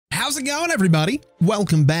How's it going, everybody?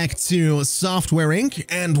 Welcome back to Software Inc.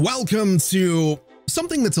 and welcome to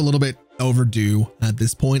something that's a little bit overdue at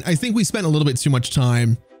this point. I think we spent a little bit too much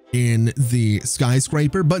time in the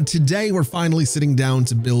skyscraper, but today we're finally sitting down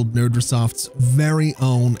to build Nerdrosoft's very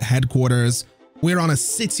own headquarters. We're on a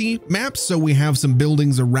city map, so we have some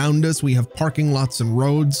buildings around us. We have parking lots and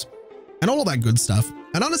roads and all of that good stuff.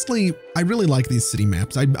 And honestly, I really like these city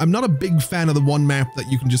maps. I'm not a big fan of the one map that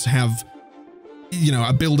you can just have, you know,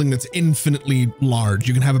 a building that's infinitely large.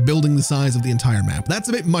 You can have a building the size of the entire map. That's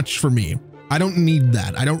a bit much for me. I don't need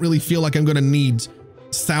that. I don't really feel like I'm going to need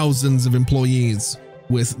thousands of employees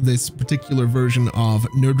with this particular version of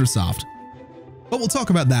Nerdrosoft. But we'll talk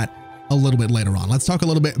about that a little bit later on. Let's talk a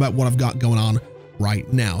little bit about what I've got going on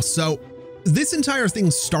right now. So this entire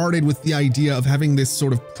thing started with the idea of having this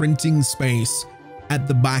sort of printing space at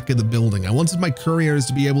the back of the building. I wanted my couriers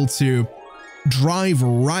to be able to drive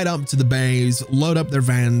right up to the bays, load up their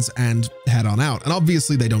vans, and head on out. And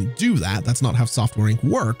obviously they don't do that. That's not how Software Inc.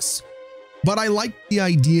 works. But I like the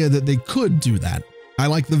idea that they could do that. I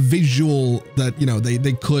like the visual that, you know,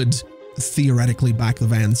 they could theoretically back the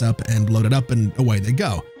vans up and load it up and away they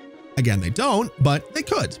go. Again, they don't, but they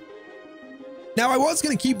could. Now, I was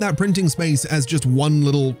going to keep that printing space as just one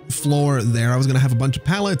little floor there. I was going to have a bunch of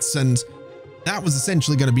pallets, and that was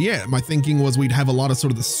essentially going to be it. My thinking was we'd have a lot of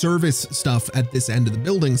sort of the service stuff at this end of the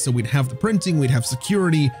building. So we'd have the printing, we'd have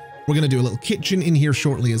security. We're going to do a little kitchen in here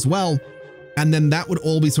shortly as well. And then that would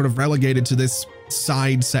all be sort of relegated to this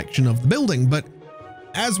side section of the building. But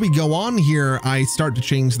as we go on here, I start to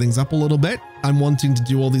change things up a little bit. I'm wanting to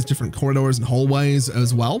do all these different corridors and hallways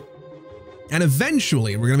as well. And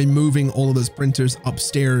eventually we're going to be moving all of those printers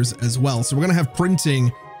upstairs as well. So we're going to have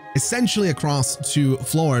printing essentially across 2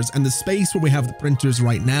 floors, and the space where we have the printers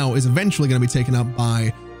right now is eventually going to be taken up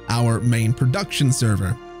by our main production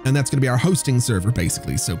server. And that's going to be our hosting server,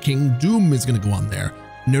 basically. So King Doom is going to go on there.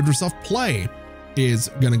 Nerdrosoft Play is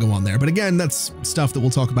going to go on there. But again, that's stuff that we'll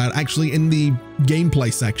talk about actually in the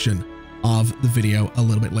gameplay section of the video a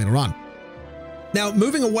little bit later on. Now,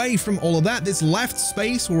 moving away from all of that, this left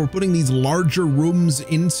space where we're putting these larger rooms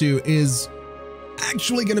into is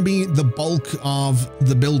actually going to be the bulk of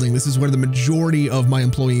the building. This is where the majority of my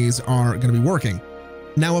employees are going to be working.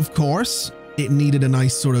 Now, of course, it needed a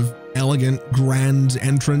nice sort of elegant, grand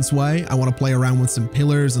entranceway. I want to play around with some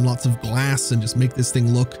pillars and lots of glass and just make this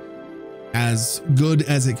thing look as good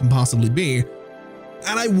as it can possibly be.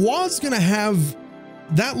 And I was going to have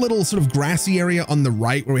that little sort of grassy area on the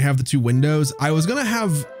right where we have the 2 windows. I was going to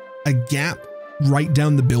have a gap right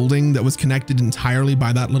down the building that was connected entirely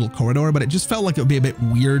by that little corridor, but it just felt like it would be a bit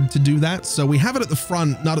weird to do that. So we have it at the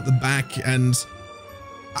front, not at the back. And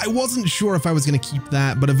I wasn't sure if I was going to keep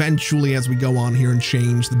that, but eventually as we go on here and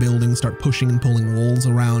change the building, start pushing and pulling walls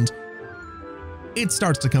around, it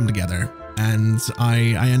starts to come together. And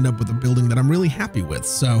I end up with a building that I'm really happy with.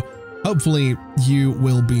 So hopefully you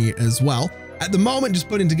will be as well. At the moment, just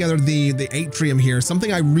putting together the atrium here,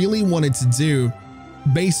 something I really wanted to do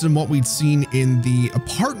based on what we'd seen in the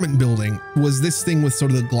apartment building was this thing with sort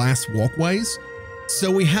of the glass walkways. So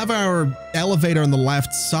we have our elevator on the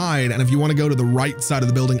left side, and if you want to go to the right side of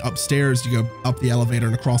the building upstairs, you go up the elevator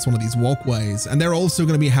and across one of these walkways. And they're also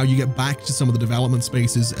going to be how you get back to some of the development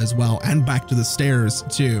spaces as well, and back to the stairs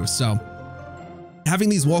too. So having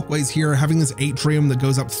these walkways here, having this atrium that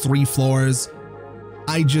goes up 3 floors,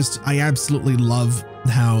 I absolutely love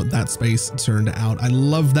how that space turned out. I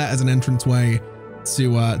love that as an entranceway to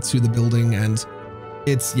the building, and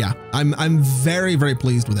it's, yeah, I'm very, very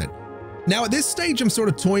pleased with it. Now at this stage, I'm sort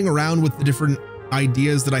of toying around with the different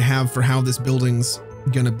ideas that I have for how this building's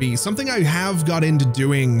gonna be. Something I have got into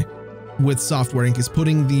doing with Software Inc. is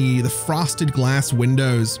putting the frosted glass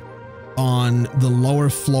windows on the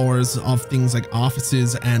lower floors of things like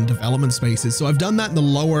offices and development spaces. So I've done that in the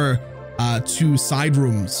lower 2 side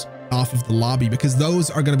rooms off of the lobby, because those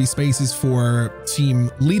are going to be spaces for team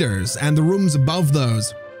leaders, and the rooms above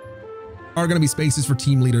those are going to be spaces for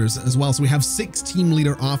team leaders as well. So we have 6 team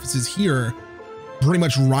leader offices here, pretty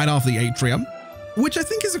much right off the atrium, which I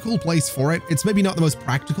think is a cool place for it. It's maybe not the most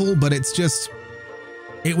practical, but it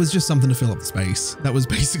was just something to fill up the space. That was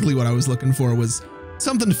basically what I was looking for, was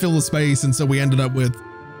something to fill the space. And so we ended up with,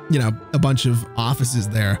 you know, a bunch of offices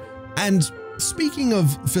there. And speaking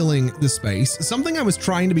of filling the space, something I was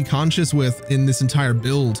trying to be conscious with in this entire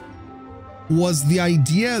build was the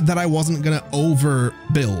idea that I wasn't going to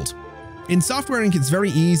overbuild. In Software Inc., it's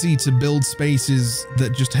very easy to build spaces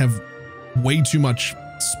that just have way too much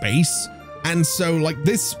space. And so like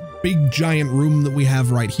this big giant room that we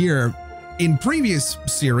have right here, in previous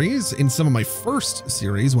series, in some of my first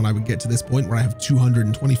series, when I would get to this point where I have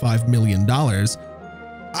 $225 million,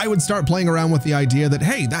 I would start playing around with the idea that,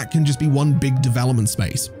 hey, that can just be one big development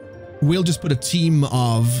space. We'll just put a team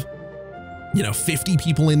of, 50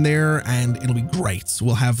 people in there and it'll be great.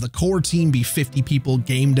 We'll have the core team be 50 people,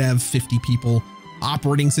 game dev 50 people,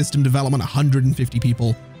 operating system development 150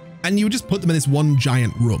 people, and you would just put them in this one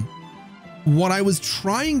giant room. What I was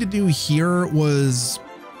trying to do here was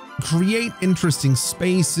create interesting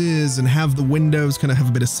spaces and have the windows kind of have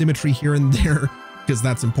a bit of symmetry here and there, because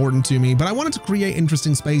that's important to me. But I wanted to create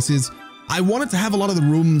interesting spaces. I wanted to have a lot of the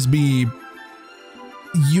rooms be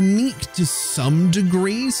unique to some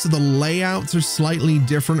degree. So the layouts are slightly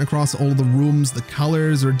different across all of the rooms. The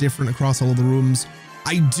colors are different across all of the rooms.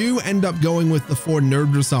 I do end up going with the 4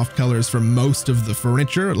 Nerdrosoft colors for most of the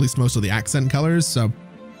furniture, at least most of the accent colors. So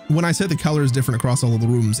when I say the color is different across all of the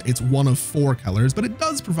rooms, it's one of 4 colors, but it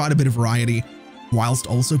does provide a bit of variety whilst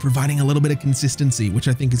also providing a little bit of consistency, which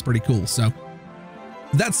I think is pretty cool. So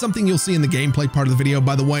that's something you'll see in the gameplay part of the video.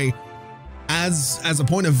 By the way, as a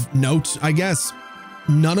point of note, I guess,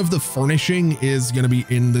 none of the furnishing is going to be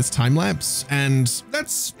in this time lapse, and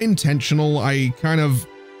that's intentional. I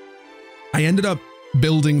ended up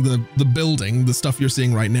building the stuff you're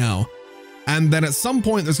seeing right now. And then at some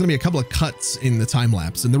point, there's going to be a couple of cuts in the time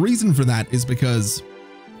lapse. And the reason for that is because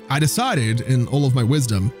I decided in all of my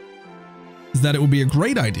wisdom that it would be a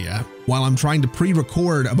great idea while I'm trying to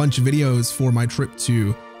pre-record a bunch of videos for my trip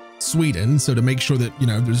to Sweden. So to make sure that,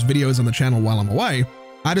 there's videos on the channel while I'm away,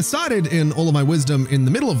 I decided in all of my wisdom in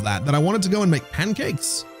the middle of that I wanted to go and make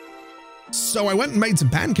pancakes. So I went and made some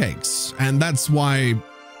pancakes. And that's why,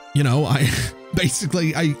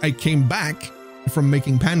 I came back from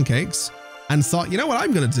making pancakes and thought, you know what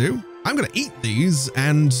I'm going to do? I'm going to eat these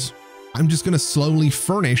and I'm just going to slowly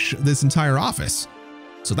furnish this entire office.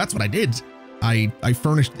 So that's what I did. I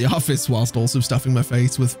furnished the office whilst also stuffing my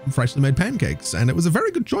face with freshly made pancakes. And it was a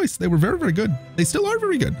very good choice. They were very, very good. They still are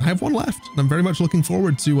very good. I have one left and I'm very much looking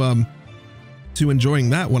forward to enjoying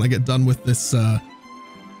that when I get done with this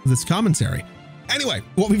commentary. Anyway,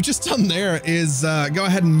 what we've just done there is go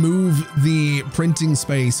ahead and move the printing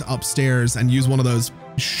space upstairs and use one of those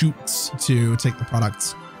chutes to take the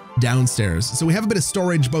products downstairs. So we have a bit of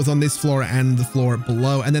storage both on this floor and the floor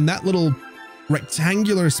below. And then that little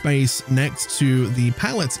rectangular space next to the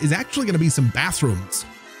pallets is actually going to be some bathrooms.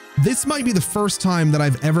 This might be the first time that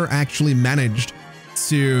I've ever actually managed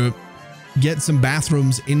to get some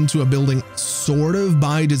bathrooms into a building sort of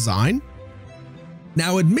by design.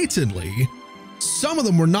 Now, admittedly, some of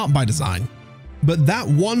them were not by design, but that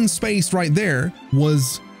one space right there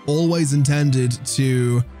was always intended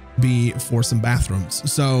to be for some bathrooms.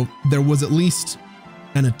 So there was at least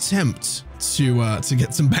an attempt to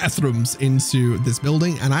get some bathrooms into this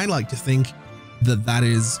building. And I like to think that that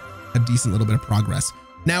is a decent little bit of progress.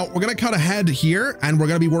 Now we're going to cut ahead here and we're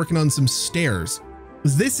going to be working on some stairs.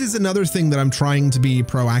 This is another thing that I'm trying to be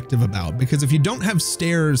proactive about, because if you don't have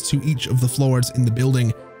stairs to each of the floors in the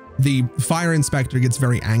building, the fire inspector gets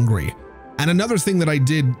very angry. And another thing that I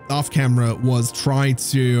did off camera was try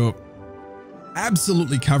to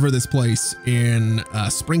absolutely cover this place in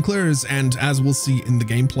sprinklers. And as we'll see in the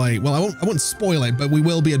gameplay, well, I won't spoil it, but we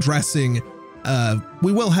will be addressing,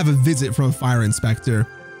 we will have a visit from a fire inspector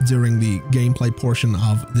during the gameplay portion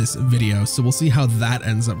of this video. So we'll see how that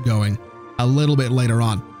ends up going a little bit later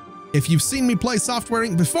on. If you've seen me play Software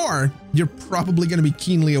Inc. before, you're probably going to be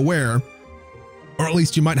keenly aware, or at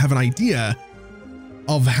least you might have an idea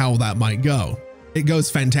of how that might go. It goes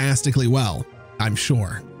fantastically well, I'm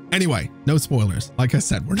sure. Anyway, no spoilers. Like I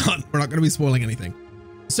said, we're not going to be spoiling anything.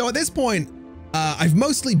 So at this point, I've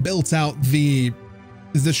mostly built out the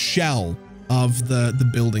shell of the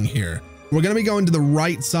building here. We're going to be going to the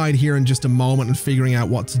right side here in just a moment and figuring out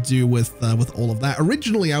what to do with all of that.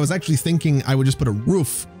 Originally, I was actually thinking I would just put a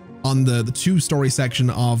roof on the 2-story section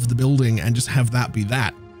of the building and just have that be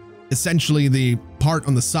that. Essentially, the part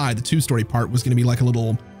on the side, the 2-story part, was going to be like a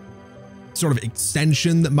little sort of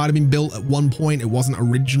extension that might have been built at one point. It wasn't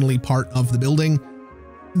originally part of the building.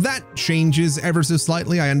 That changes ever so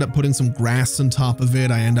slightly. I end up putting some grass on top of it.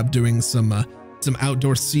 I end up doing some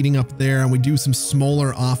outdoor seating up there, and we do some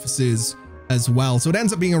smaller offices as well. So it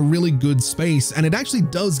ends up being a really good space, and it actually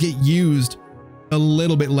does get used a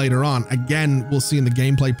little bit later on. Again, we'll see in the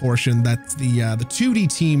gameplay portion that the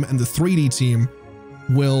 2D team and the 3D team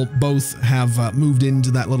will both have moved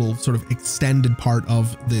into that little sort of extended part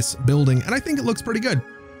of this building. And I think it looks pretty good.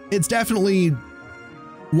 It's definitely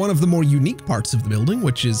one of the more unique parts of the building,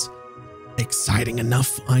 which is exciting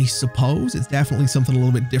enough, I suppose. It's definitely something a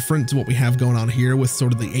little bit different to what we have going on here with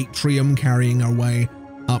sort of the atrium carrying our way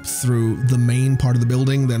up through the main part of the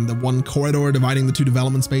building, then the one corridor dividing the 2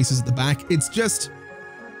 development spaces at the back. It's just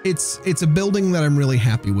it's a building that I'm really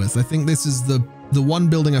happy with. I think this is the one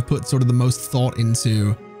building I've put sort of the most thought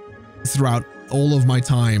into throughout all of my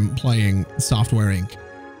time playing Software Inc.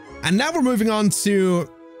 And now we're moving on to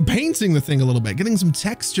painting the thing a little bit, getting some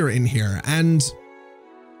texture in here. And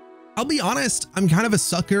I'll be honest, I'm kind of a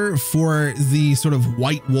sucker for the sort of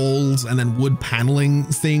white walls and then wood paneling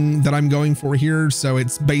thing that I'm going for here. So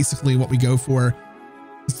it's basically what we go for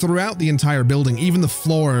throughout the entire building. Even the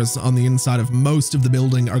floors on the inside of most of the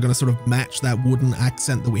building are going to sort of match that wooden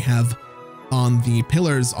accent that we have on the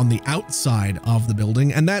pillars on the outside of the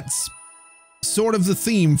building. And that's sort of the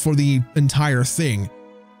theme for the entire thing.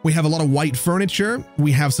 We have a lot of white furniture.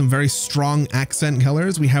 We have some very strong accent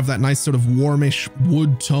colors. We have that nice sort of warmish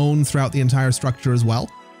wood tone throughout the entire structure as well.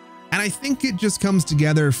 And I think it just comes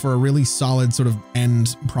together for a really solid sort of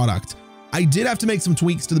end product. I did have to make some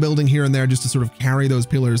tweaks to the building here and there just to sort of carry those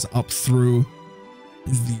pillars up through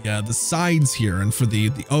the sides here and for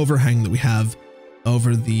the overhang that we have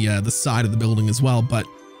over the side of the building as well. But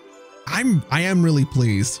I am really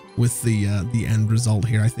pleased with the end result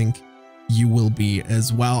here. I think you will be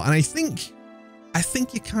as well. And I think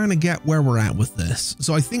you kind of get where we're at with this.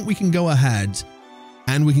 So I think we can go ahead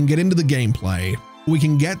and we can get into the gameplay. We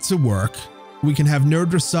can get to work. We can have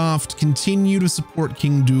Nerdrosoft continue to support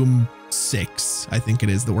Kingdom 6, I think it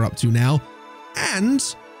is, that we're up to now. And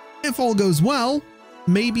if all goes well,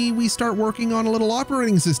 maybe we start working on a little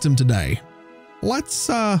operating system today. Let's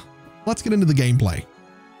get into the gameplay.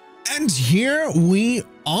 And here we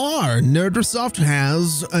are. Nerdrosoft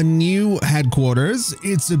has a new headquarters.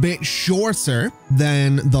 It's a bit shorter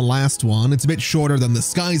than the last one. It's a bit shorter than the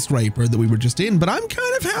skyscraper that we were just in, but I'm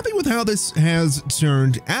kind of happy with how this has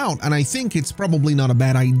turned out. And I think it's probably not a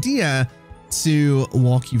bad idea to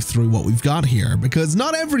walk you through what we've got here, because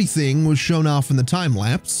not everything was shown off in the time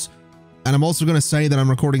lapse. And I'm also going to say that I'm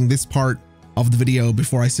recording this part of the video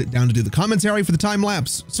before I sit down to do the commentary for the time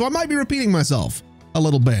lapse. So I might be repeating myself a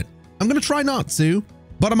little bit. I'm going to try not to,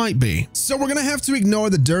 but I might be. So we're going to have to ignore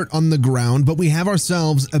the dirt on the ground, but we have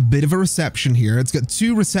ourselves a bit of a reception here. It's got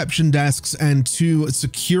 2 reception desks and 2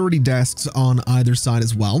 security desks on either side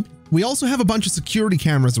as well. We also have a bunch of security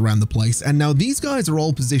cameras around the place. And now these guys are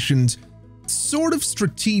all positioned sort of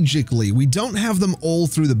strategically. We don't have them all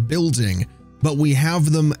through the building, but we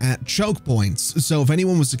have them at choke points. So if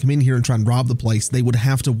anyone was to come in here and try and rob the place, they would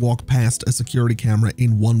have to walk past a security camera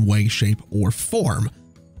in one way, shape, or form.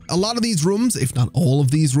 A lot of these rooms, if not all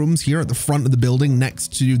of these rooms here at the front of the building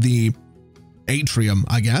next to the atrium,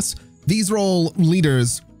 I guess, these are all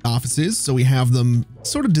leaders' offices. So we have them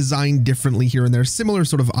sort of designed differently here and there, similar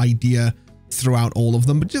sort of idea throughout all of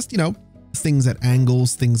them, but just, you know, things at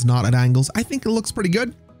angles, things not at angles. I think it looks pretty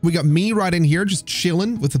good. We got me right in here just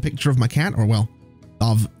chilling with a picture of my cat, or well,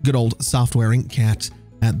 of good old Software Inc. cat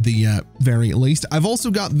at the very least. I've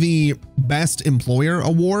also got the Best Employer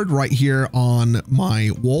Award right here on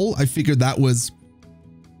my wall. I figured that was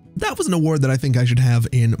an award that I think I should have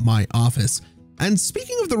in my office. And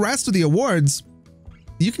speaking of the rest of the awards,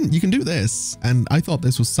 you can do this. And I thought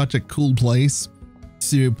this was such a cool place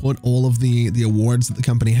to put all of the awards that the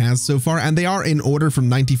company has so far, and they are in order from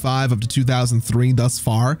 95 up to 2003 thus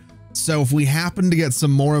far. So if we happen to get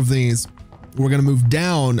some more of these, we're going to move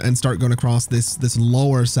down and start going across this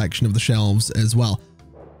lower section of the shelves as well.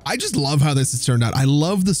 I just love how this has turned out. I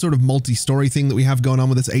love the sort of multi-story thing that we have going on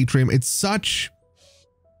with this atrium. It's such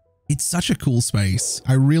a cool space.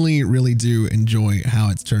 I really, really do enjoy how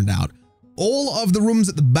it's turned out. All of the rooms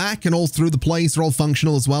at the back and all through the place are all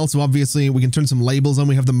functional as well. So obviously we can turn some labels on.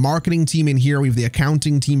 We have the marketing team in here. We have the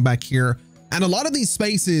accounting team back here. And a lot of these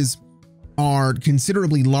spaces are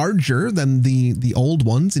considerably larger than the old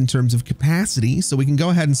ones in terms of capacity. So we can go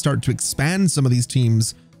ahead and start to expand some of these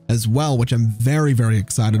teams as well, which I'm very, very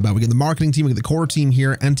excited about. We get the marketing team, we get the core team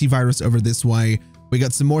here, antivirus over this way. We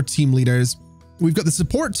got some more team leaders. We've got the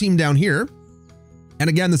support team down here. And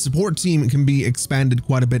again, the support team can be expanded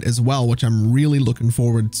quite a bit as well, which I'm really looking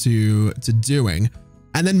forward to doing.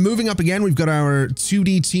 And then moving up again, we've got our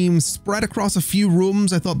 2D team spread across a few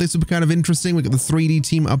rooms. I thought this would be kind of interesting. We got the 3D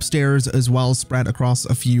team upstairs as well, spread across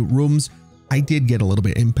a few rooms. I did get a little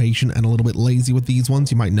bit impatient and a little bit lazy with these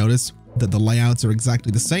ones. You might notice that the layouts are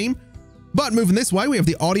exactly the same. But moving this way, we have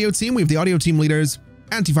the audio team. We have the audio team leaders,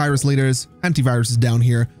 antivirus leaders. Antivirus is down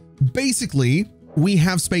here. Basically, we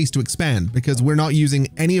have space to expand because we're not using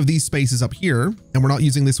any of these spaces up here, and we're not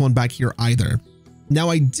using this one back here either. Now,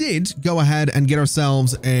 I did go ahead and get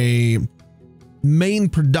ourselves a main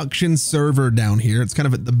production server down here. It's kind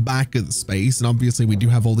of at the back of the space, and obviously we do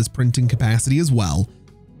have all this printing capacity as well.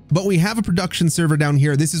 But we have a production server down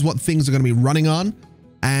here. This is what things are going to be running on.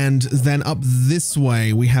 And then up this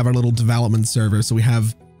way, we have our little development server. So we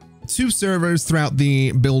have 2 servers throughout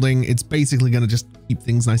the building. It's basically going to just keep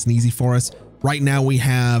things nice and easy for us. Right now we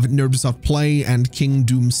have Nerdrosoft Play and King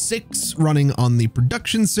Doom 6 running on the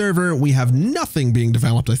production server. We have nothing being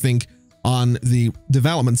developed, I think, on the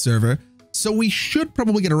development server. So we should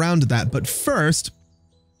probably get around to that. But first,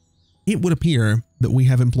 it would appear that we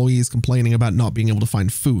have employees complaining about not being able to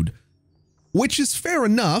find food, which is fair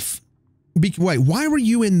enough. Wait, why were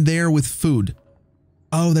you in there with food?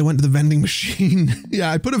 Oh, they went to the vending machine.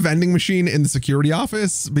 Yeah, I put a vending machine in the security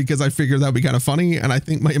office because I figured that would be kind of funny. And I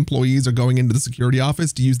think my employees are going into the security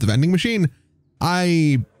office to use the vending machine.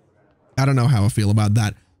 I don't know how I feel about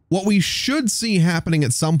that. What we should see happening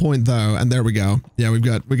at some point though, and there we go. Yeah, we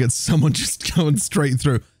got someone just going straight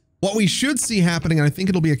through. What we should see happening, and I think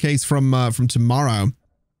it'll be a case from tomorrow,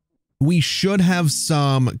 we should have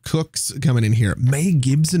some cooks coming in here. May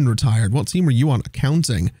Gibson retired. What team are you on?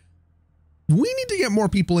 Accounting. We need to get more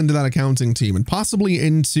people into that accounting team and possibly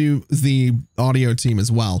into the audio team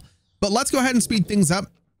as well. But let's go ahead and speed things up.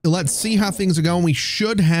 Let's see how things are going. We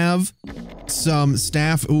should have some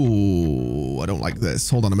staff. Ooh, I don't like this.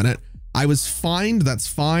 Hold on a minute. I was fined. That's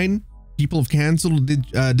fine. People have canceled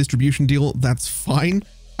a distribution deal. That's fine.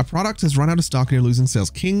 A product has run out of stock and you're losing sales.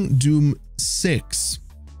 King Doom 6.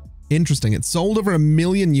 Interesting. It sold over 1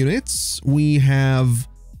 million units. We have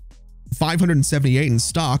 578 in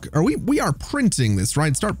stock. We are printing this,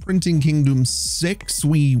 right? Start printing King Doom 6.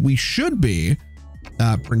 We should be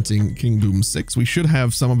printing King Doom 6. We should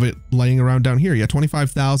have some of it laying around down here. Yeah,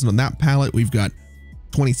 25,000 on that pallet. We've got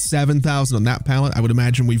 27,000 on that pallet. I would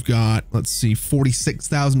imagine we've got, let's see,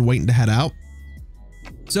 46,000 waiting to head out.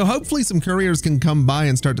 So hopefully some couriers can come by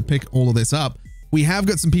and start to pick all of this up. We have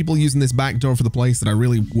got some people using this back door for the place that I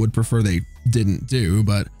really would prefer they didn't do,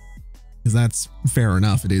 but because that's fair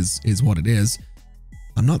enough. It is what it is.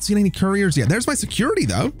 I'm not seeing any couriers yet. There's my security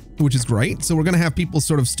though, which is great. So we're going to have people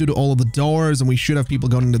sort of stood at all of the doors, and we should have people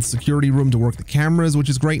going into the security room to work the cameras, which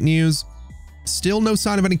is great news. Still no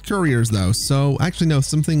sign of any couriers though. So actually no,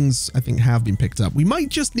 some things I think have been picked up. We might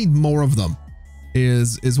just need more of them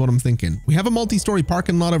is what I'm thinking. We have a multi-story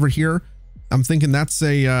parking lot over here. I'm thinking that's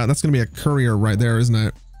going to be a courier right there, isn't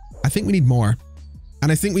it? I think we need more.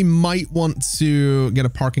 And I think we might want to get a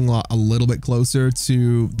parking lot a little bit closer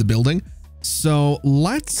to the building. So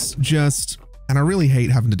let's just, and I really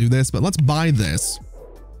hate having to do this, but let's buy this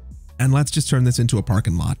and let's just turn this into a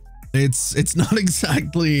parking lot. It's not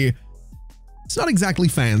exactly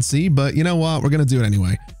fancy, but you know what? We're going to do it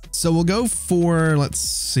anyway. So we'll go for, let's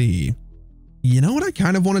see. You know what I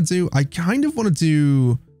kind of want to do? I kind of want to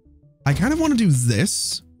do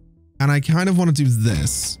this, and I kind of want to do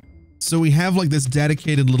this. So we have like this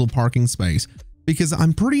dedicated little parking space, because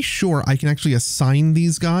I'm pretty sure I can actually assign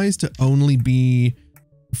these guys to only be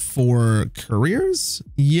for couriers.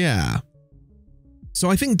 Yeah.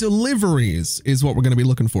 So I think deliveries is what we're going to be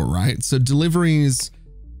looking for, right? So deliveries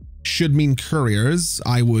should mean couriers,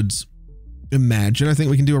 I would imagine. I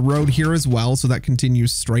think we can do a road here as well, so that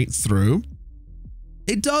continues straight through.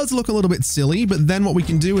 It does look a little bit silly, but then what we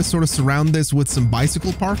can do is sort of surround this with some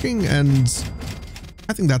bicycle parking, and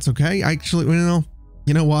I think that's okay. Actually,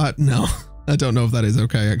 you know what? No, I don't know if that is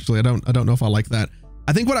okay. Actually, I don't know if I like that.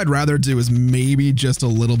 I think what I'd rather do is maybe just a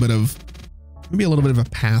little bit of a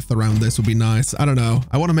path around this would be nice. I don't know.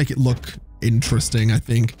 I want to make it look interesting, I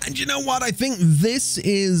think. And you know what? I think this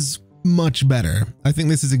is much better. I think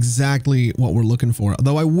this is exactly what we're looking for.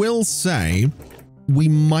 Though I will say we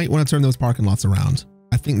might want to turn those parking lots around.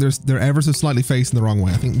 I think they're ever so slightly facing the wrong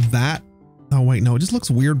way. I think that, oh wait, no, it just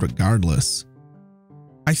looks weird regardless.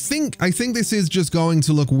 I think this is just going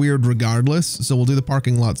to look weird regardless. So we'll do the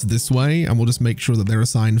parking lots this way, and we'll just make sure that they're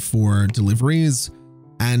assigned for deliveries,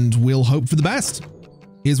 and we'll hope for the best.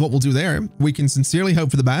 Is what we'll do there. We can sincerely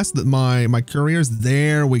hope for the best that my couriers,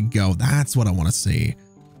 there we go. That's what I want to see.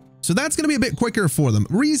 So that's going to be a bit quicker for them.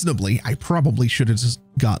 Reasonably, I probably should have just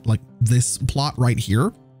got like this plot right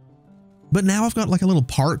here. But now I've got like a little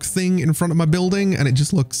park thing in front of my building, and it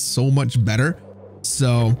just looks so much better.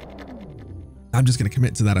 So I'm just going to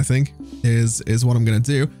commit to that, I think, is what I'm going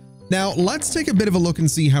to do. Now, let's take a bit of a look and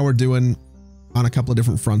see how we're doing on a couple of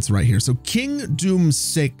different fronts right here. So King Doom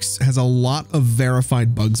 6 has a lot of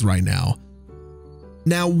verified bugs right now.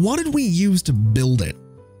 Now, what did we use to build it?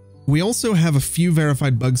 We also have a few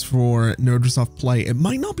verified bugs for Nerdrosoft Play. It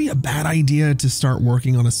might not be a bad idea to start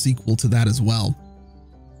working on a sequel to that as well.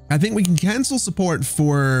 I think we can cancel support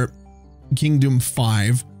for King Doom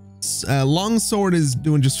 5. Longsword is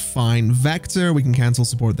doing just fine. Vector, we can cancel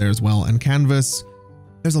support there as well. And Canvas,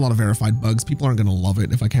 there's a lot of verified bugs. People aren't going to love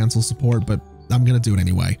it if I cancel support, but I'm going to do it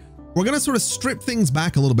anyway. we're going to sort of strip things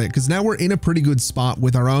back a little bit because now we're in a pretty good spot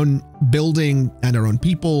with our own building and our own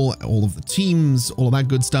people, all of the teams, all of that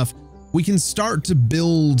good stuff. We can start to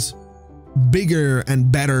build bigger and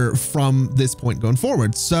better from this point going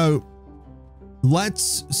forward. So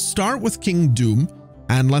let's start with King Doom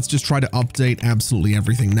and let's just try to update absolutely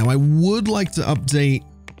everything. Now, I would like to update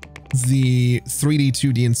the 3D,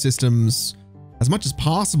 2D and systems as much as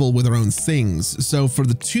possible with our own things. So for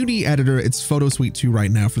the 2D editor, it's Photo Suite 2 right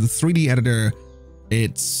now. For the 3D editor,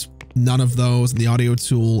 it's none of those. And the audio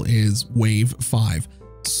tool is Wave 5.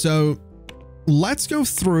 So let's go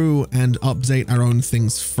through and update our own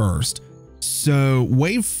things first. So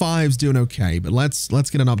Wave 5's doing okay, but let's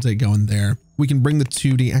get an update going there. We can bring the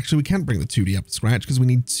 2D. Actually, we can't bring the 2D up to scratch because we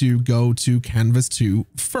need to go to Canvas 2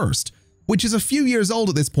 first, which is a few years old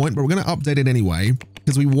at this point, but we're going to update it anyway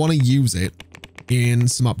because we want to use it in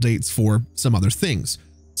some updates for some other things.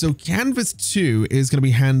 So Canvas 2 is going to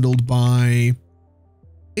be handled by,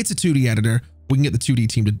 it's a 2D editor. We can get the 2D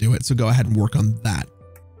team to do it. So go ahead and work on that.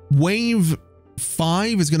 Wave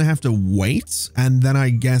 5 is going to have to wait. And then I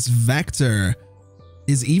guess Vector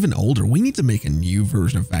is even older. We need to make a new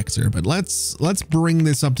version of Vector, but let's bring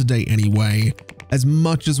this up to date anyway, as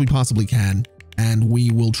much as we possibly can. And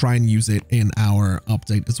we will try and use it in our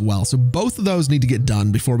update as well. So both of those need to get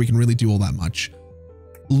done before we can really do all that much.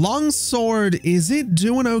 Longsword, is it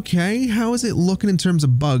doing okay? How is it looking in terms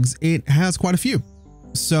of bugs? It has quite a few.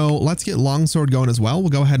 So let's get Longsword going as well. We'll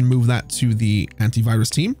go ahead and move that to the antivirus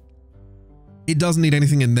team. It doesn't need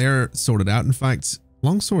anything in there sorted out. In fact,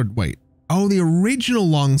 Longsword, wait. Oh, the original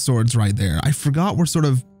Longsword's right there. I forgot we're sort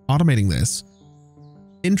of automating this.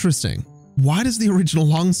 Interesting. Why does the original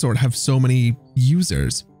Longsword have so many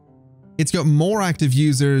users? It's got more active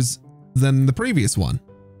users than the previous one.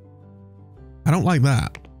 I don't like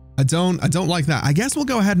that. I don't like that. I guess we'll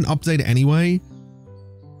go ahead and update it anyway.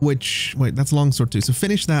 Which, wait, that's Longsword too. So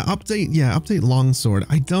finish that. Update, yeah, update Longsword.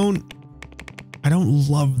 I don't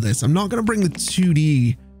love this. I'm not going to bring the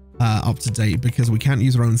 2D up to date because we can't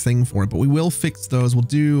use our own thing for it, but we will fix those. We'll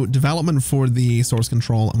do development for the source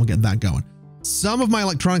control and we'll get that going. Some of my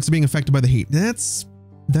electronics are being affected by the heat. That's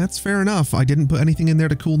fair enough. I didn't put anything in there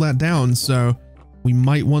to cool that down, so we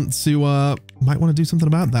might want to do something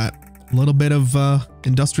about that. A little bit of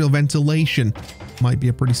industrial ventilation might be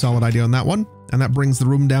a pretty solid idea on that one. And that brings the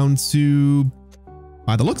room down to,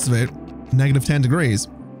 by the looks of it, -10 degrees,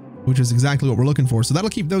 which is exactly what we're looking for. So that'll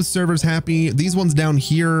keep those servers happy. These ones down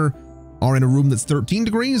here are in a room that's 13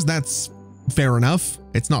 degrees. That's fair enough.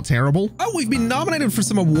 It's not terrible. Oh, we've been nominated for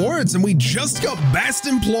some awards and we just got Best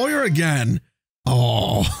Employer again.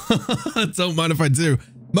 Oh, don't mind if I do.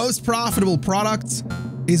 Most profitable product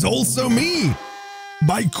is also me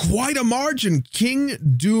by quite a margin. King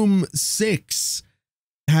Doom 6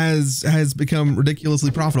 has become ridiculously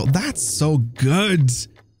profitable. That's so good.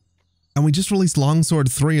 And we just released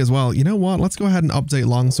Longsword 3 as well. You know what? Let's go ahead and update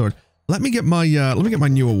Longsword. Let me get my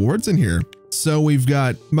new awards in here. So we've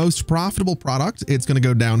got most profitable product. It's going to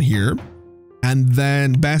go down here. And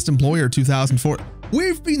then Best Employer 2004.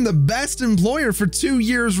 We've been the best employer for 2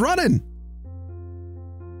 years running.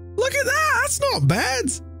 Look at that. That's not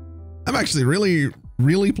bad. I'm actually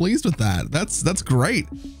really pleased with that. That's great.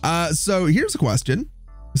 So here's a question.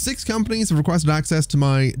 6 companies have requested access to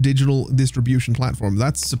my digital distribution platform.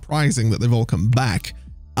 That's surprising that they've all come back.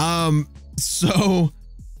 So,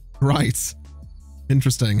 right.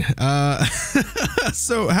 Interesting.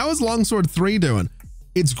 So how is Longsword 3 doing?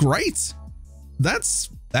 It's great. That's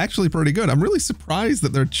actually pretty good. I'm really surprised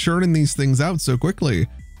that they're churning these things out so quickly.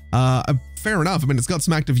 Fair enough. I mean, it's got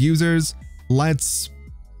some active users. Let's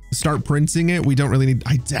start printing it. We don't really need,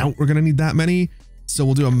 I doubt we're going to need that many. So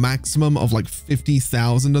we'll do a maximum of like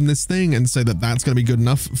 50,000 on this thing and say that that's going to be good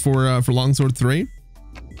enough for Longsword 3.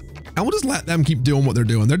 And we'll just let them keep doing what they're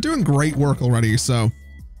doing. They're doing great work already. So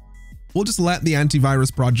we'll just let the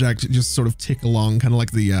antivirus project just sort of tick along, kind of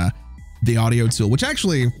like the audio tool, which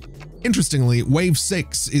actually, interestingly, Wave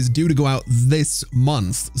 6 is due to go out this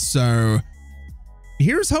month. So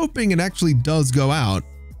here's hoping it actually does go out.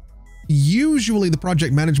 Usually the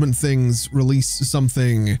project management things release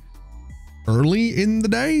something early in the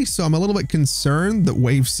day, so I'm a little bit concerned that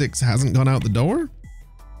Wave 6 hasn't gone out the door.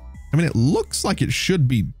 I mean, it looks like it should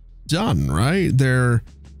be done, right? They're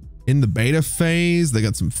in the beta phase. They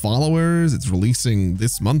got some followers. It's releasing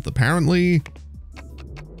this month, apparently.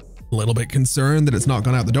 A little bit concerned that it's not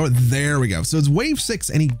gone out the door. There we go. So is Wave 6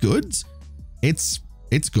 any good? It's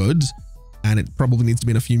good, and it probably needs to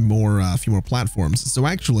be in a few more platforms. So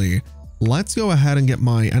actually, let's go ahead and get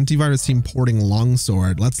my antivirus team porting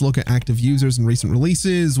Longsword. Let's look at active users and recent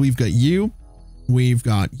releases. We've got you. We've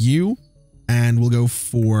got you. and we'll go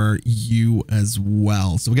for you as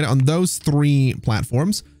well. So we get it on those 3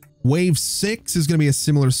 platforms. Wave 6 is going to be a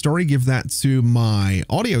similar story. Give that to my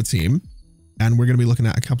audio team. And we're going to be looking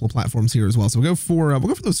at a couple of platforms here as well. So we'll go for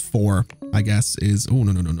those 4, I guess is, oh,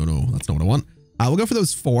 no. That's not what I want. We'll go for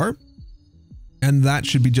those 4 and that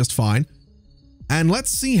should be just fine. And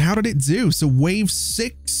let's see, how did it do? So wave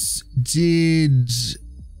 6 did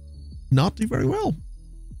not do very well.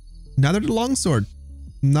 Neither did Longsword.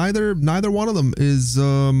 Neither one of them is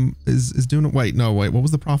doing it. Wait, what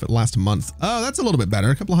was the profit last month? Oh, that's a little bit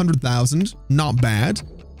better. A couple of 100,000. Not bad.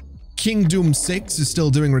 Kingdom 6 is still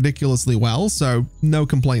doing ridiculously well, so no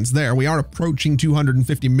complaints there. We are approaching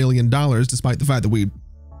 $250 million, despite the fact that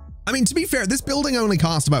I mean, to be fair, this building only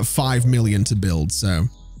cost about 5 million to build, so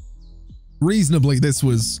reasonably, this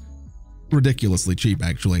was ridiculously cheap,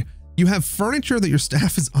 actually. You have furniture that your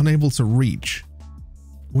staff is unable to reach.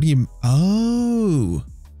 What do you, oh,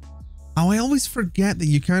 I always forget that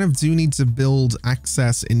you kind of do need to build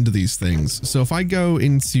access into these things. So if I go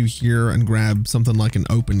into here and grab something like an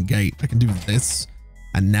open gate, I can do this,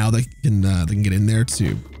 and now they can get in there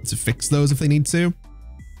to fix those if they need to,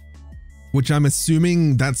 which I'm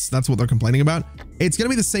assuming that's what they're complaining about. It's gonna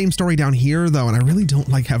be the same story down here though, and I really don't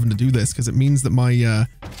like having to do this because it means that my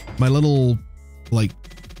my little like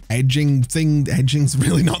edging's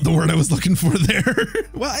really not the word I was looking for there.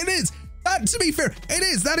 Well, it is. To be fair, it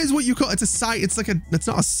is. That is what you call it's a site. It's like it's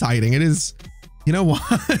not a siding. It is. You know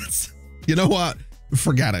what? You know what?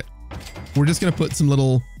 Forget it. We're just gonna put some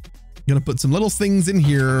little things in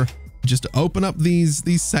here just to open up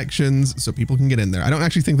these sections so people can get in there. I don't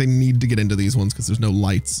actually think they need to get into these ones because there's no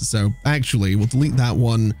lights. So actually, we'll delete that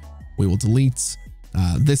one. We will delete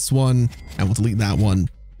this one, and we'll delete that one,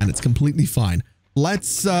 and it's completely fine.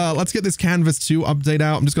 Let's get this canvas 2 update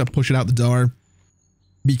out. I'm just gonna push it out the door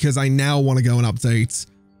because I now want to go and update.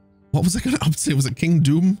 What was I gonna update? Was it King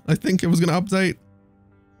Doom? I think it was gonna update.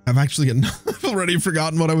 I've already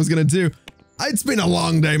forgotten what I was gonna do. It's been a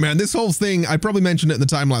long day, man. This whole thing, I probably mentioned it in the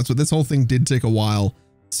time lapse, but this whole thing did take a while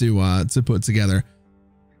to put together.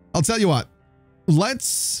 I'll tell you what.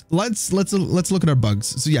 Let's look at our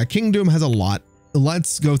bugs. So yeah, King Doom has a lot.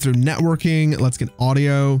 Let's go through networking. Let's get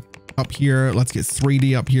audio up here. Let's get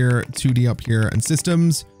 3D up here, 2D up here, and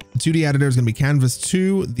systems. The 2D editor is going to be Canvas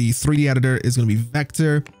 2. The 3D editor is going to be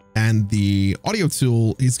Vector, and the audio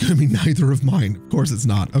tool is going to be neither of mine. Of course it's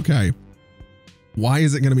not. Okay. Why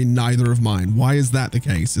is it going to be neither of mine? Why is that the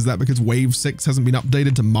case? Is that because Wave 6 hasn't been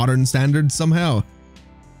updated to modern standards somehow?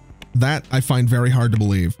 That I find very hard to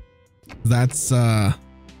believe. That's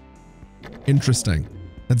interesting.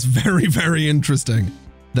 That's very, very interesting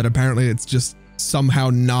that apparently it's just somehow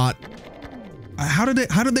not. How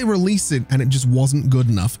did they release it and it just wasn't good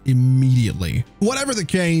enough immediately? Whatever the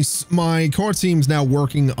case, my core team's now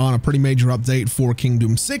working on a pretty major update for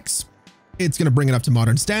Kingdom 6. It's going to bring it up to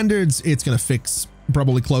modern standards. It's going to fix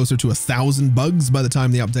probably closer to 1,000 bugs by the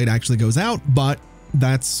time the update actually goes out, but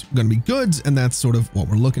that's going to be good, and that's sort of what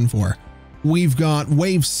we're looking for. We've got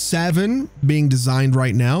Wave 7 being designed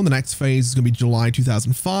right now. The next phase is going to be July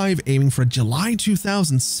 2005, aiming for a July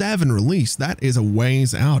 2007 release. That is a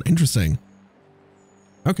ways out. Interesting.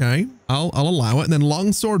 Okay, I'll allow it. And then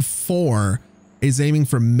Longsword 4 is aiming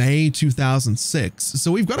for May 2006.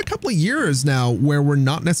 So we've got a couple of years now where we're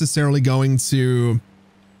not necessarily going to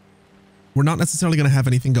have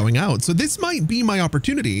anything going out. So this might be my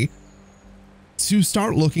opportunity to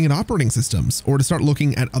start looking at operating systems or to start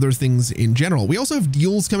looking at other things in general. We also have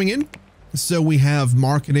deals coming in. So we have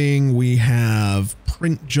marketing, we have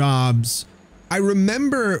print jobs. I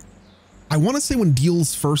remember, I want to say when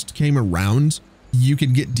deals first came around, you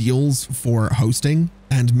could get deals for hosting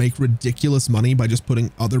and make ridiculous money by just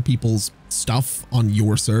putting other people's stuff on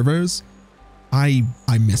your servers. I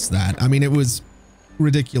miss that. I mean, it was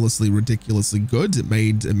ridiculously good. It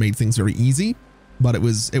made things very easy, but it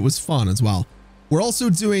was fun as well. We're also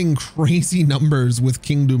doing crazy numbers with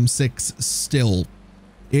Kingdom 6 still.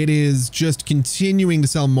 It is just continuing to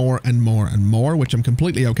sell more and more and more, which I'm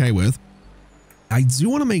completely okay with. I do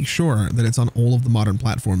want to make sure that it's on all of the modern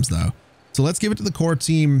platforms though. So let's give it to the core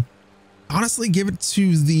team. Honestly, give it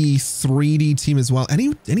to the 3D team as well.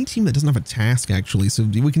 Any team that doesn't have a task, actually. So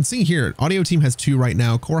we can see here, audio team has 2 right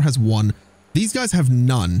now. Core has 1. These guys have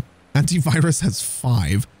none. Antivirus has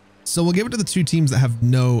 5. So we'll give it to the 2 teams that have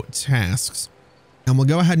no tasks. And we'll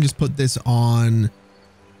go ahead and just put this on.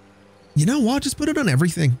 You know what? Just put it on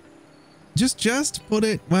everything. Just put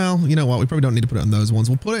it. Well, you know what? We probably don't need to put it on those ones.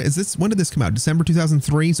 We'll put it. When did this come out? December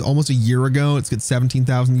 2003. So almost a year ago. It's got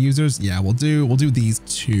 17,000 users. Yeah, we'll do these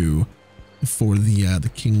 2 for the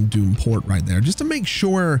King Doom port right there, just to make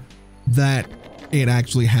sure that it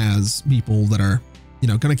actually has people that are, you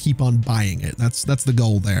know, going to keep on buying it. That's the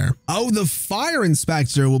goal there. Oh, the fire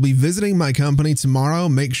inspector will be visiting my company tomorrow.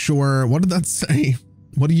 Make sure, what did that say?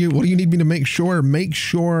 What do you need me to make sure? Make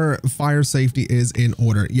sure fire safety is in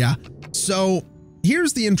order. Yeah. So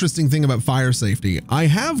here's the interesting thing about fire safety. I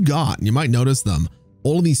have got, you might notice them,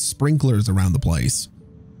 all of these sprinklers around the place,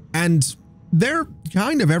 and they're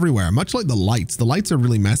kind of everywhere, much like the lights. The lights are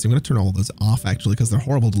really messy. I'm going to turn all of those off actually, because they're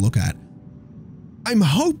horrible to look at. I'm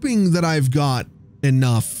hoping that I've got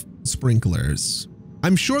enough sprinklers.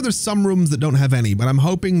 I'm sure there's some rooms that don't have any, but I'm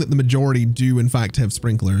hoping that the majority do in fact have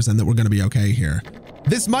sprinklers and that we're going to be okay here.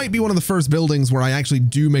 This might be one of the first buildings where I actually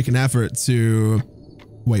do make an effort to...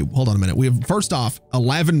 Wait, hold on a minute. We have, first off,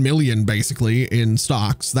 11 million basically in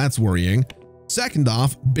stocks. That's worrying. Second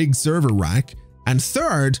off, big server rack. And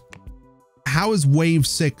third, how is wave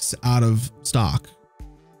 6 out of stock?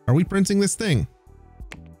 Are we printing this thing?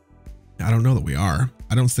 I don't know that we are.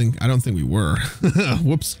 I don't think we were.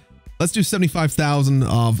 Whoops. Let's do 75,000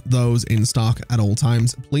 of those in stock at all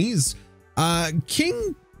times, please.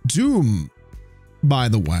 King Doom, by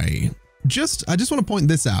the way, I just want to point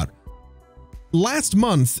this out. Last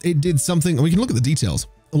month it did something, we can look at the details.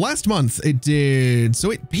 Last month it did,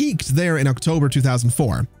 so it peaked there in October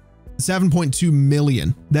 2004, 7.2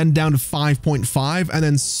 million, then down to 5.5, and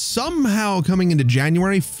then somehow coming into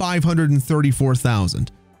January,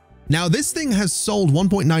 534,000. Now this thing has sold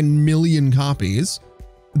 1.9 million copies.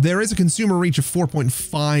 There is a consumer reach of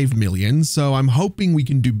 4.5 million, so I'm hoping we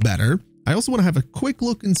can do better. I also want to have a quick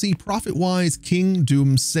look and see profit-wise, King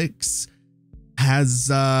Doom 6 has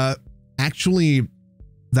actually,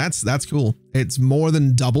 that's cool. It's more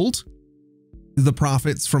than doubled the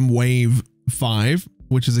profits from wave 5,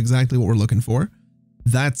 which is exactly what we're looking for.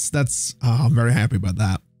 I'm very happy about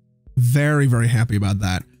that. Very, very happy about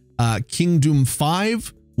that. King Doom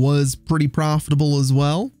 5 was pretty profitable as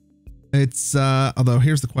well. It's, although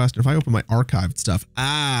here's the question. If I open my archived stuff,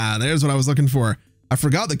 there's what I was looking for. I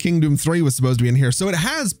forgot that King Doom 3 was supposed to be in here. So it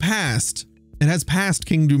has passed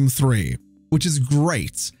King Doom 3, which is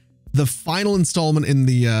great. The final installment in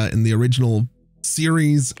the original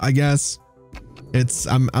series, I guess.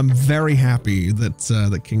 I'm very happy that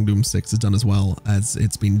that King Doom 6 has done as well as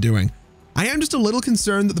it's been doing. I am just a little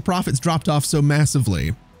concerned that the profits dropped off so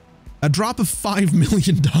massively. A drop of $5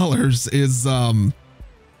 million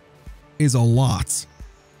is a lot.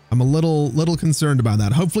 I'm a little concerned about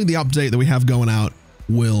that. Hopefully the update that we have going out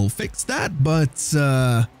will fix that, but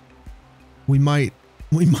we might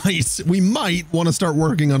want to start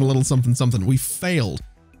working on a little something. We failed.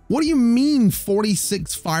 What do you mean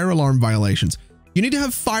 46 fire alarm violations? You need to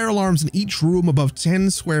have fire alarms in each room above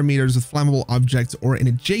 10 square meters with flammable objects, or in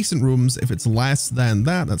adjacent rooms. If it's less than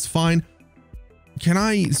that, that's fine.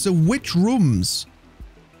 So which rooms?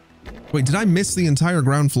 Wait, did I miss the entire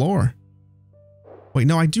ground floor? Wait,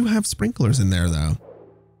 no, I do have sprinklers in there though.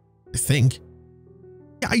 I think.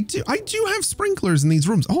 Yeah, I do have sprinklers in these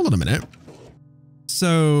rooms. Hold on a minute.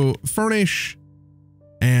 So furnish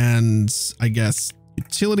and I guess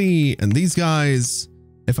utility and these guys,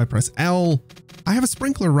 if I press L, I have a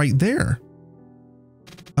sprinkler right there.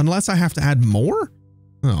 Unless I have to add more?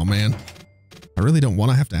 Oh man. I really don't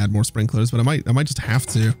want to have to add more sprinklers, but I might just have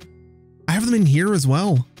to. I have them in here as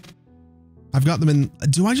well. I've got them in,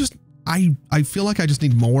 I feel like I just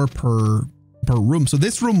need more per room. So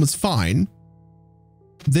this room was fine.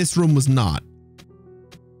 This room was not.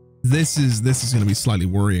 This is going to be slightly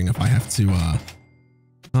worrying if I have to,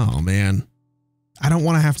 oh man. I don't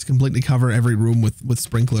want to have to completely cover every room with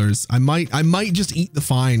sprinklers. I might just eat the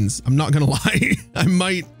fines. I'm not going to lie.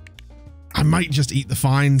 I might just eat the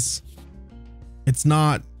fines. It's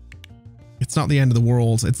not the end of the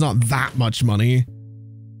world. It's not that much money.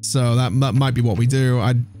 So that might be what we do.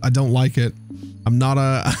 I don't like it. I'm not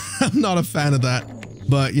a fan of that,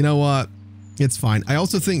 but you know what? It's fine. I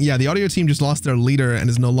also think, yeah, the audio team just lost their leader and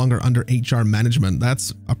is no longer under HR management.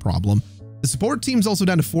 That's a problem. The support team's also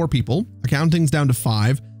down to 4 people. Accounting's down to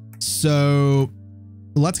 5. So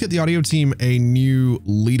let's get the audio team a new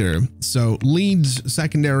leader. So lead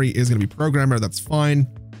secondary is going to be programmer. That's fine.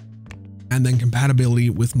 And then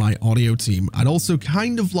compatibility with my audio team. I'd also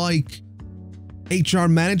kind of like HR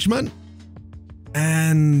management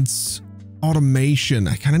and automation.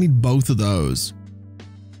 I kind of need both of those.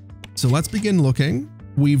 So let's begin looking.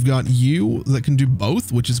 We've got you that can do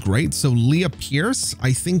both, which is great. So Leah Pierce,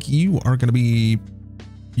 I think you're going to be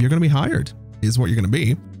hired is what you're going to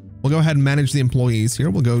be. We'll go ahead and manage the employees here.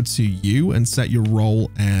 We'll go to you and set your role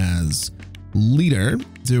as leader,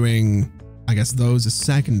 doing, I guess those as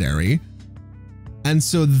secondary. And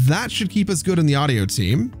so that should keep us good in the audio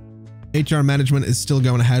team. HR management is still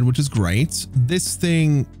going ahead, which is great. This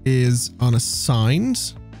thing is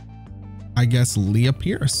unassigned. I guess Leah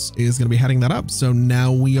Pierce is going to be heading that up. So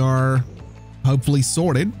now we are hopefully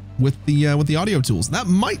sorted with the audio tools. That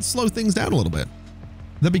might slow things down a little bit.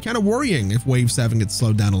 That'd be kind of worrying if Wave 7 gets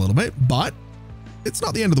slowed down a little bit, but it's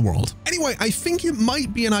not the end of the world. Anyway, I think it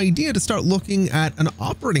might be an idea to start looking at an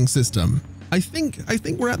operating system. I think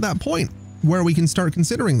we're at that point where we can start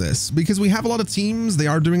considering this, because we have a lot of teams. They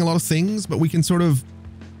are doing a lot of things, but we can sort of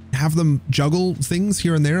have them juggle things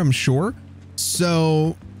here and there, I'm sure.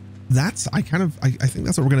 So that's, I think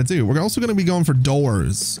that's what we're going to do. We're also going to be going for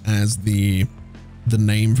doors as the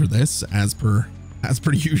name for this, as per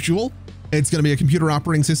usual. It's going to be a computer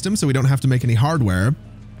operating system, so we don't have to make any hardware.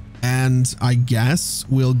 And I guess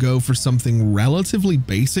we'll go for something relatively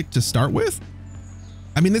basic to start with.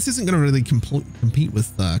 I mean, this isn't going to really compete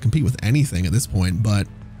with anything at this point, but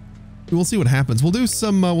we'll see what happens. We'll do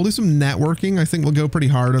some networking. I think we'll go pretty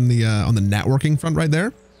hard on the networking front right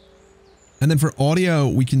there. And then for audio,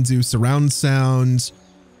 we can do surround sound.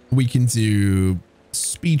 We can do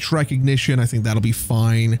speech recognition. I think that'll be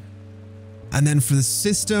fine. And then for the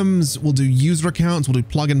systems, we'll do user accounts. We'll do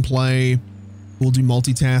plug and play. We'll do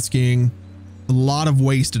multitasking. A lot of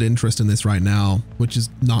wasted interest in this right now, which is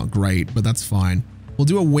not great, but that's fine. We'll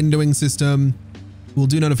do a windowing system. We'll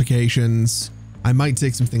do notifications. I might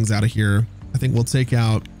take some things out of here. I think we'll take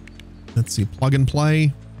out, let's see, plug and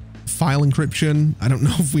play, file encryption. I don't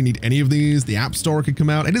know if we need any of these. The App Store could come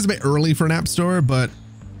out. It is a bit early for an App Store, but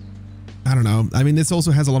I don't know. I mean, this also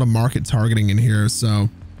has a lot of market targeting in here, so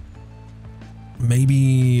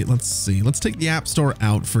maybe, let's see. Let's take the App Store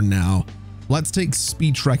out for now. Let's take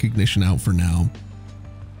speech recognition out for now.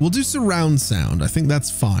 We'll do surround sound. I think that's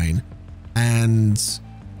fine. And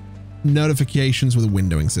notifications with a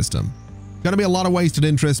windowing system. Gonna be a lot of wasted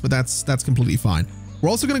interest, but that's completely fine. We're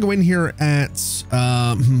also gonna go in here at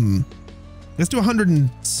let's do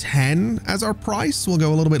 110 as our price. We'll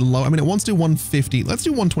go a little bit low. I mean, it wants to do 150. Let's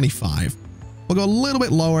do 125. We'll go a little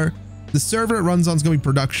bit lower. The server it runs on is gonna be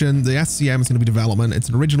production. The SCM is gonna be development. It's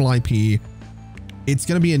an original IP. It's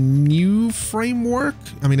gonna be a new framework.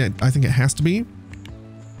 I mean, I think it has to be.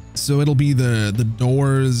 So it'll be the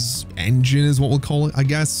doors engine is what we'll call it, I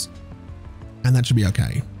guess. And that should be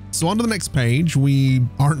okay. So on to the next page. We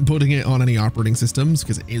aren't putting it on any operating systems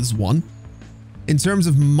because it is one. In terms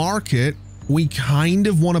of market, we kind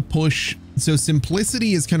of want to push. So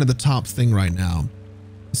simplicity is kind of the top thing right now.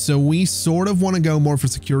 So we sort of want to go more for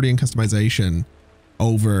security and customization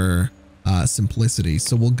over simplicity.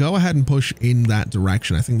 So we'll go ahead and push in that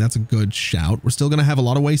direction. I think that's a good shout. We're still going to have a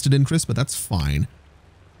lot of wasted interest, but that's fine.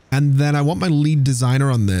 And then I want my lead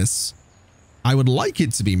designer on this. I would like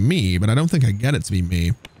it to be me, but I don't think I get it to be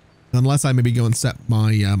me. Unless I maybe go and set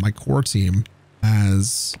my my core team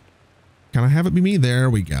as, can I have it be me? There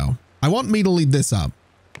we go. I want me to lead this up.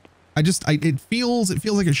 It feels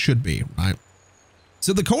like it should be, right?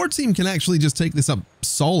 So the core team can actually just take this up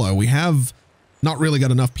solo. We have not really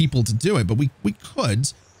got enough people to do it, but we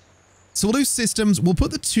could. So we'll do systems. We'll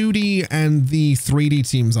put the 2D and the 3D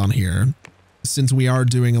teams on here, since we are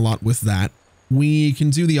doing a lot with that. We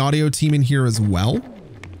can do the audio team in here as well.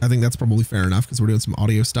 I think that's probably fair enough because we're doing some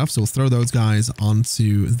audio stuff. So we'll throw those guys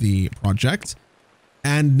onto the project.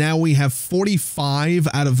 And now we have 45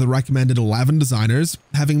 out of the recommended 11 designers.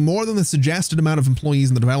 Having more than the suggested amount of employees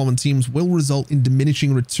in the development teams will result in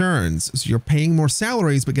diminishing returns. So you're paying more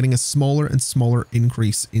salaries, but getting a smaller and smaller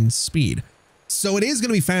increase in speed. So it is going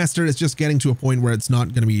to be faster. It's just getting to a point where it's not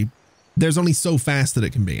going to be, there's only so fast that it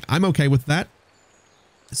can be. I'm okay with that.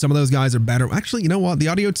 Some of those guys are better. Actually, you know what? The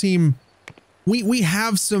audio team, we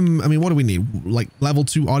have some, I mean, what do we need? Like level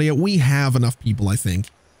 2 audio. We have enough people, I think,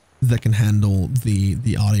 that can handle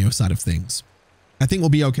the audio side of things. I think we'll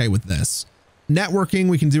be okay with this. Networking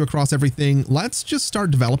we can do across everything. Let's just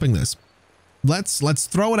start developing this. Let's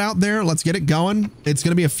throw it out there. Let's get it going. It's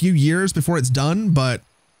going to be a few years before it's done, but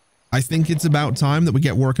I think it's about time that we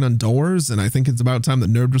get working on doors, and I think it's about time that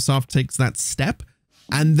Nerdrosoft takes that step.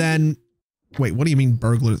 And then, wait, what do you mean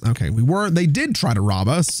burglars? Okay, they did try to rob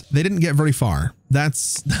us. They didn't get very far.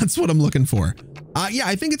 That's what I'm looking for. Yeah,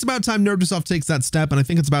 I think it's about time Nerdrosoft takes that step, and I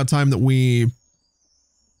think it's about time that we,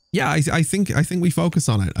 yeah, I think we focus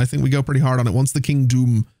on it. I think we go pretty hard on it. Once the King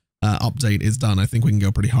Doom update is done, I think we can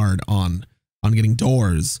go pretty hard on getting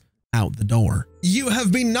doors out the door. You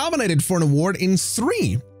have been nominated for an award in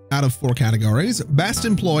 3 out of 4 categories. Best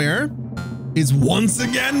Employer is once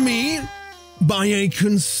again me, by a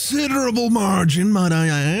considerable margin, might I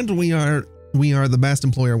add. We are the best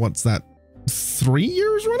employer. What's that? 3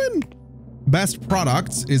 years running? Best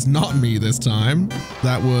product is not me this time.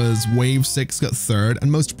 That was Wave 6 got third,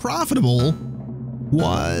 and most profitable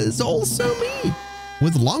was also me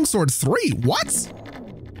with Longsword 3. What?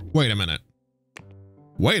 Wait a minute.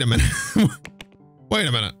 Wait a minute. Wait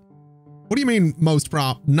a minute. What do you mean most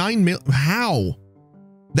prop? 9 mil? How?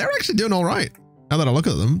 They're actually doing all right. Now that I look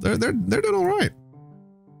at them, they're doing all right.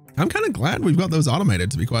 I'm kind of glad we've got those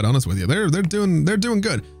automated, to be quite honest with you. They're doing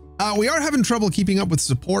good. We are having trouble keeping up with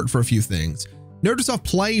support for a few things. Nerdrosoft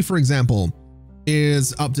Play, for example,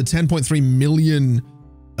 is up to 10.3 million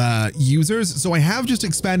users. So I have just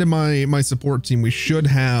expanded my support team. We should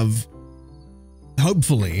have,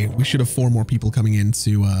 hopefully, we should have 4 more people coming in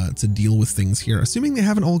to deal with things here, assuming they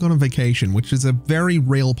haven't all gone on vacation, which is a very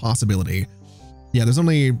real possibility. Yeah, there's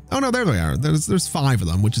only, oh no, there they are. There's 5 of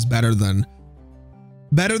them, which is better than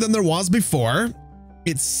there was before.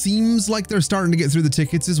 It seems like they're starting to get through the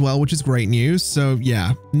tickets as well, which is great news. So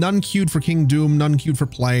yeah, none queued for King Doom, none queued for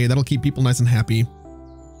Play. That'll keep people nice and happy.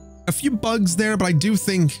 A few bugs there, but I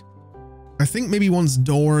think maybe once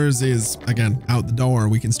Doors is, again, out the door,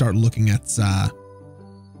 we can start looking at, I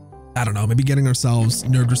don't know, maybe getting ourselves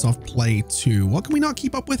Nerdrosoft Play 2. What can we not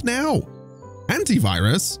keep up with now?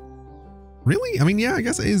 Antivirus? Really? I mean, yeah, I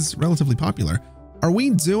guess it is relatively popular. Are we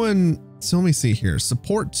doing, so let me see here,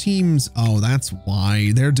 support teams? Oh, that's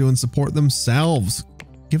why they're doing support themselves.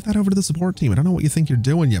 Give that over to the support team. I don't know what you think you're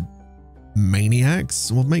doing, you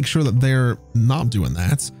maniacs. We'll make sure that they're not doing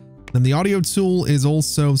that. And the audio tool is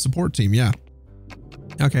also support team. Yeah.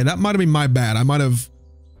 Okay, that might have been my bad. I might have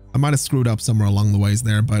screwed up somewhere along the ways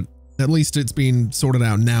there, but at least it's been sorted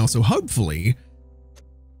out now. So hopefully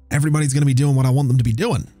everybody's going to be doing what I want them to be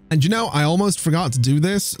doing. And you know, I almost forgot to do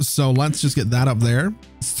this. So let's just get that up there.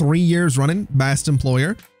 3 years running, best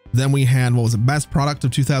employer. Then we had, what was it? Best product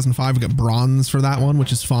of 2005. We got bronze for that one,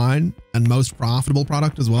 which is fine. And most profitable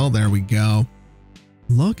product as well. There we go.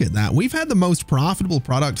 Look at that. We've had the most profitable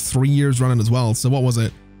product 3 years running as well. So what was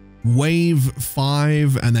it? Wave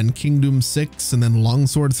 5 and then Kingdom 6 and then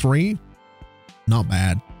Longsword 3. Not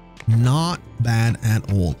bad. Not bad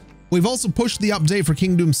at all. We've also pushed the update for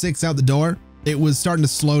Kingdom 6 out the door. It was starting to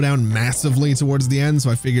slow down massively towards the end,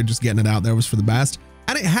 so I figured just getting it out there was for the best.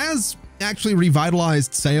 And it has actually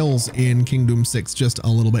revitalized sales in Kingdom 6 just a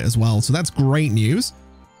little bit as well. So that's great news.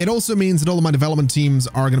 It also means that all of my development teams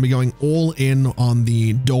are going to be going all in on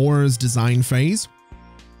the Doors design phase,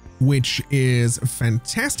 which is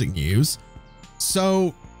fantastic news.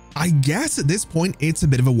 So I guess at this point, it's a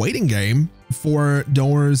bit of a waiting game for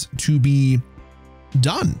Doors to be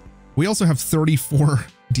done. We also have 34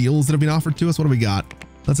 deals that have been offered to us. What do we got?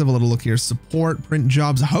 Let's have a little look here. Support, print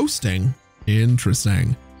jobs, hosting.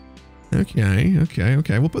 Interesting. Okay.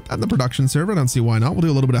 We'll put that in the production server. I don't see why not. We'll do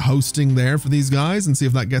a little bit of hosting there for these guys and see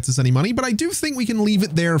if that gets us any money. But I do think we can leave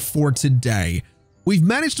it there for today. We've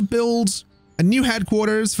managed to build a new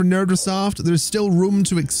headquarters for Nerdrosoft. There's still room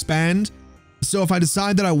to expand. So if I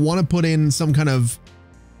decide that I want to put in some kind of,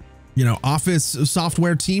 you know, office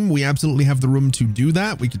software team, we absolutely have the room to do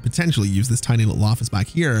that. We could potentially use this tiny little office back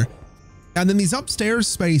here. And then these upstairs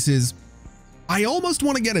spaces, I almost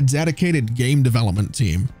want to get a dedicated game development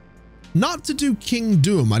team. Not to do King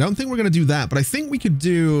Doom. I don't think we're going to do that, but I think we could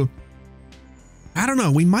do, I don't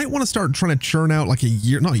know, we might want to start trying to churn out like a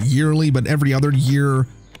year, not yearly, but every other year,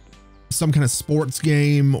 some kind of sports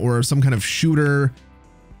game or some kind of shooter.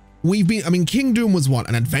 I mean, King Doom was what,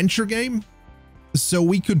 an adventure game? So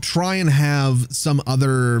we could try and have some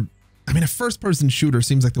other, I mean, a first-person shooter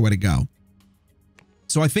seems like the way to go.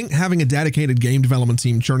 So I think having a dedicated game development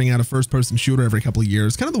team churning out a first-person shooter every couple of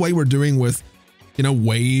years, kind of the way we're doing with, you know,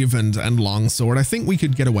 Wave and Longsword, I think we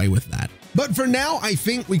could get away with that. But for now, I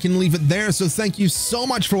think we can leave it there. So thank you so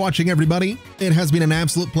much for watching, everybody. It has been an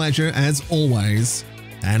absolute pleasure as always.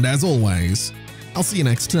 And as always, I'll see you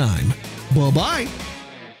next time. Bye-bye.